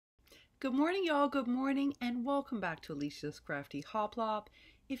Good morning, y'all. Good morning, and welcome back to Elisha's Crafty Hoplop.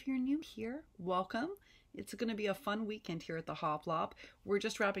 If you're new here, welcome. It's going to be a fun weekend here at the Hoplop. We're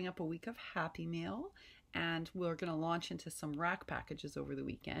just wrapping up a week of Happy Meal, and we're going to launch into some RAK packages over the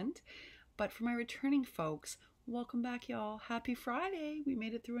weekend. But for my returning folks, welcome back, y'all. Happy Friday. We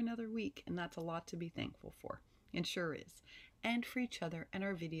made it through another week, and that's a lot to be thankful for. It sure is. And for each other and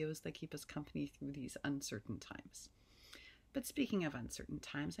our videos that keep us company through these uncertain times. But speaking of uncertain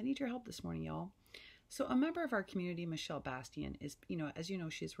times, I need your help this morning, y'all. So a member of our community, Michelle Bastian, is, as you know,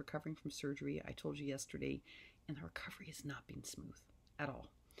 she's recovering from surgery. I told you yesterday, and the recovery has not been smooth at all.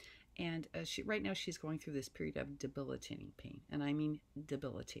 And right now she's going through this period of debilitating pain, and I mean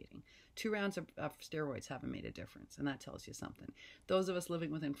debilitating. 2 rounds of steroids haven't made a difference, and that tells you something. Those of us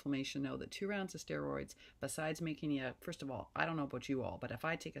living with inflammation know that 2 rounds of steroids, besides making you, first of all, I don't know about you all, but if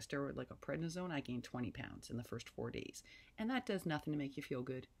I take a steroid like a prednisone, I gain 20 pounds in the first 4 days. And that does nothing to make you feel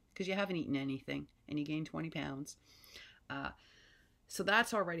good, because you haven't eaten anything, and you gain 20 pounds. So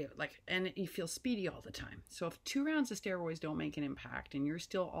that's already and you feel speedy all the time. So if 2 rounds of steroids don't make an impact and you're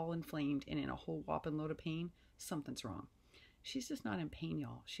still all inflamed and in a whole whopping load of pain, something's wrong. She's just not in pain,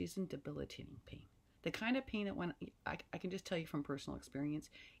 y'all. She's in debilitating pain. The kind of pain that when I can just tell you from personal experience,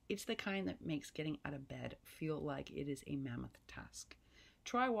 it's the kind that makes getting out of bed feel like it is a mammoth task.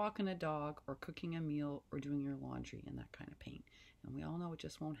 Try walking a dog or cooking a meal or doing your laundry in that kind of pain. And we all know it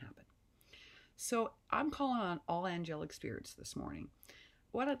just won't happen. So I'm calling on all angelic spirits this morning.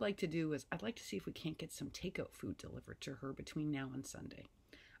 What I'd like to do is I'd like to see if we can't get some takeout food delivered to her between now and Sunday.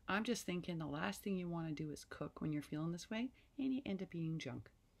 I'm just thinking the last thing you want to do is cook when you're feeling this way, and you end up eating junk.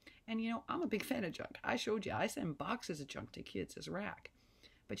 And I'm a big fan of junk. I showed you, I send boxes of junk to kids as RAK.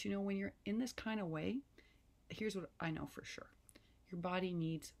 But when you're in this kind of way, here's what I know for sure. Your body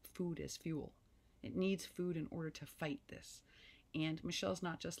needs food as fuel. It needs food in order to fight this. And Michelle's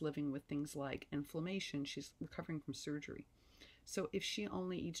not just living with things like inflammation, she's recovering from surgery. So if she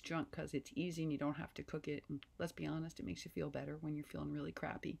only eats junk because it's easy and you don't have to cook it, and let's be honest, it makes you feel better when you're feeling really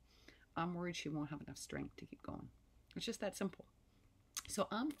crappy, I'm worried she won't have enough strength to keep going. It's just that simple. So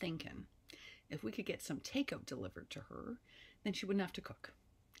I'm thinking if we could get some takeout delivered to her, then she wouldn't have to cook.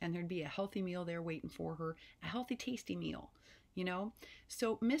 And there'd be a healthy meal there waiting for her, a healthy, tasty meal.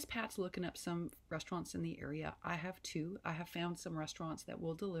 So Miss Pat's looking up some restaurants in the area. I have 2. I have found some restaurants that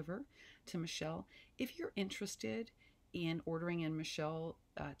will deliver to Michelle. If you're interested in ordering in Michelle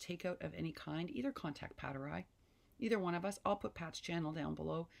takeout of any kind, either contact Pat or I. Either one of us. I'll put Pat's channel down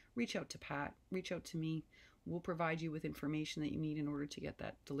below. Reach out to Pat. Reach out to me. We'll provide you with information that you need in order to get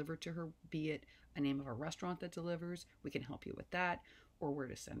that delivered to her, be it a name of a restaurant that delivers. We can help you with that, or where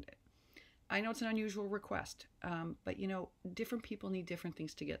to send it. I know it's an unusual request, but different people need different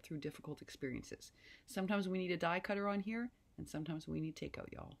things to get through difficult experiences. Sometimes we need a die cutter on here, and sometimes we need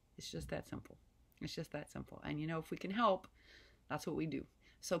takeout, y'all. It's just that simple. It's just that simple. And if we can help, that's what we do.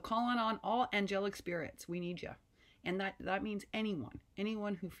 So calling on all angelic spirits, we need you. And that means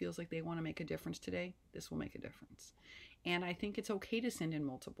anyone who feels like they want to make a difference today, this will make a difference. And I think it's okay to send in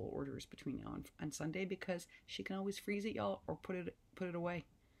multiple orders between now and Sunday, because she can always freeze it, y'all, or put it away.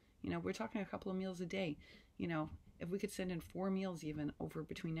 We're talking a couple of meals a day. If we could send in 4 meals even over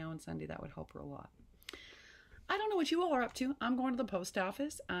between now and Sunday, that would help her a lot. I don't know what you all are up to. I'm going to the post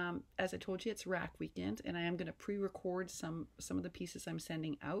office. As I told you, it's RAK weekend, and I am going to pre-record some of the pieces I'm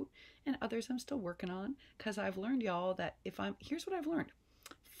sending out, and others I'm still working on, because I've learned, y'all, that here's what I've learned.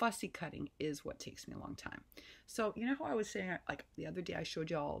 Fussy cutting is what takes me a long time. So how I was saying, like the other day I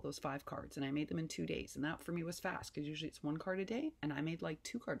showed you all those 5 cards and I made them in 2 days, and that for me was fast, because usually it's 1 card a day, and I made like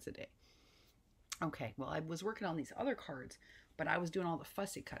 2 cards a day. Okay, well, I was working on these other cards, but I was doing all the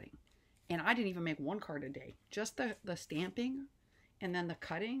fussy cutting, and I didn't even make 1 card a day. Just the stamping and then the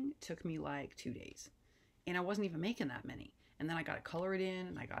cutting took me like 2 days, and I wasn't even making that many. And then I got to color it in,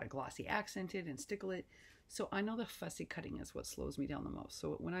 and I got to glossy accent it and stickle it. So I know the fussy cutting is what slows me down the most.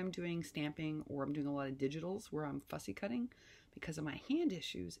 So when I'm doing stamping, or I'm doing a lot of digitals where I'm fussy cutting, because of my hand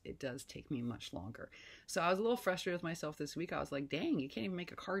issues, it does take me much longer. So I was a little frustrated with myself this week. I was like, dang, you can't even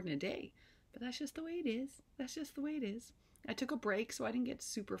make a card in a day. But that's just the way it is. That's just the way it is. I took a break, so I didn't get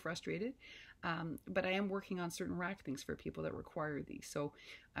super frustrated. But I am working on certain RAK things for people that require these. So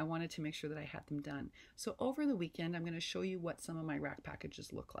I wanted to make sure that I had them done. So over the weekend, I'm going to show you what some of my RAK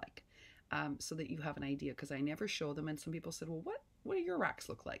packages look like. So that you have an idea, because I never show them, and some people said, well, what do your RAKs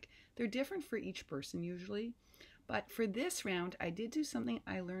look like? They're different for each person usually, but for this round I did do something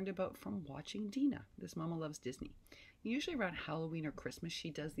I learned about from watching Dina. This mama loves Disney. Usually around Halloween or Christmas she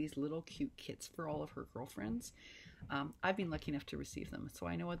does these little cute kits for all of her girlfriends. I've been lucky enough to receive them, so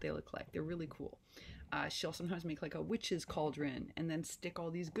I know what they look like. They're really cool. She'll sometimes make like a witch's cauldron and then stick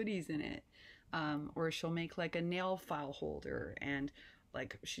all these goodies in it. Or she'll make like a nail file holder, and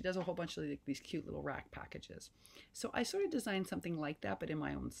like she does a whole bunch of like these cute little RAK packages. So I sort of designed something like that, but in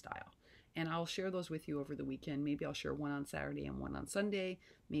my own style. And I'll share those with you over the weekend. Maybe I'll share one on Saturday and one on Sunday.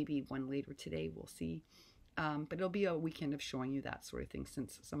 Maybe one later today. We'll see. But it'll be a weekend of showing you that sort of thing,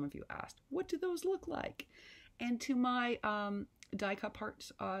 since some of you asked, what do those look like? And to my die cut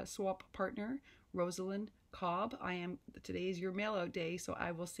swap partner, Rosalind Cobb, today is your mail out day, so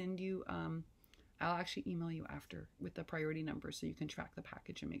I will send you, I'll actually email you after with the priority number so you can track the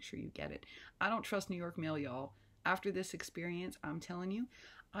package and make sure you get it. I don't trust New York mail, y'all. After this experience, I'm telling you,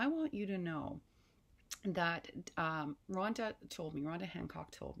 I want you to know that Rhonda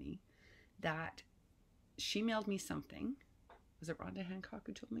Hancock told me that she mailed me something. Was it Rhonda Hancock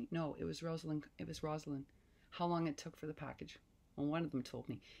who told me? No, it was Rosalind. How long it took for the package. Well, one of them told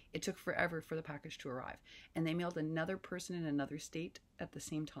me it took forever for the package to arrive. And they mailed another person in another state at the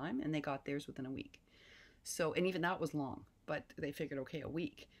same time, and they got theirs within a week. So, and even that was long, but they figured, okay, a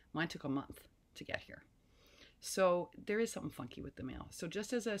week. Mine took a month to get here. So there is something funky with the mail. So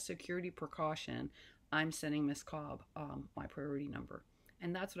just as a security precaution, I'm sending Miss Cobb my priority number.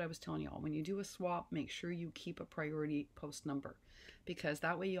 And that's what I was telling y'all. When you do a swap, make sure you keep a priority post number, because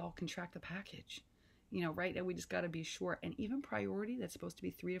that way y'all can track the package. You know, right? And we just got to be sure. And even priority, that's supposed to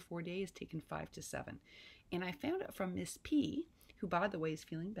be 3 to 4 days, taken 5 to 7. And I found out from Miss P, who, by the way, is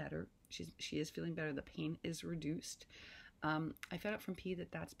feeling better. She is feeling better. The pain is reduced. I found out from P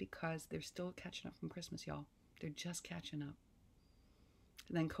that that's because they're still catching up from Christmas, y'all. They're just catching up.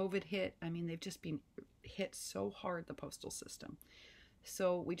 And then COVID hit. I mean, they've just been hit so hard, the postal system.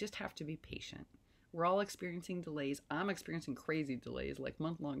 So we just have to be patient. We're all experiencing delays. I'm experiencing crazy delays, like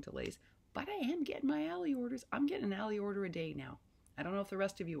month-long delays. But I am getting my alley orders. I'm getting an alley order a day now. I don't know if the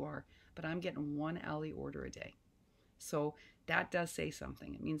rest of you are, but I'm getting one alley order a day. So that does say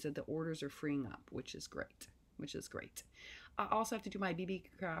something. It means that the orders are freeing up, which is great. I also have to do my BB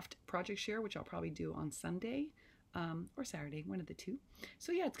Craft project share, which I'll probably do on Sunday or Saturday, one of the two.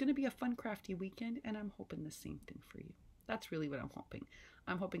 So yeah, it's going to be a fun, crafty weekend, and I'm hoping the same thing for you. That's really what I'm hoping.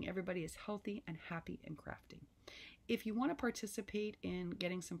 I'm hoping everybody is healthy and happy and crafting. If you want to participate in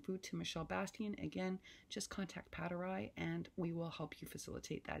getting some food to Michelle Bastian, again, just contact Paterai and we will help you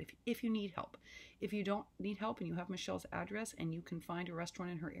facilitate that if you need help. If you don't need help and you have Michelle's address and you can find a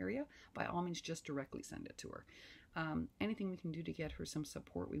restaurant in her area, by all means, just directly send it to her. Anything we can do to get her some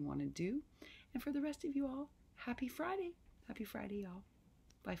support, we want to do. And for the rest of you all, happy Friday. Happy Friday, y'all.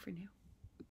 Bye for now.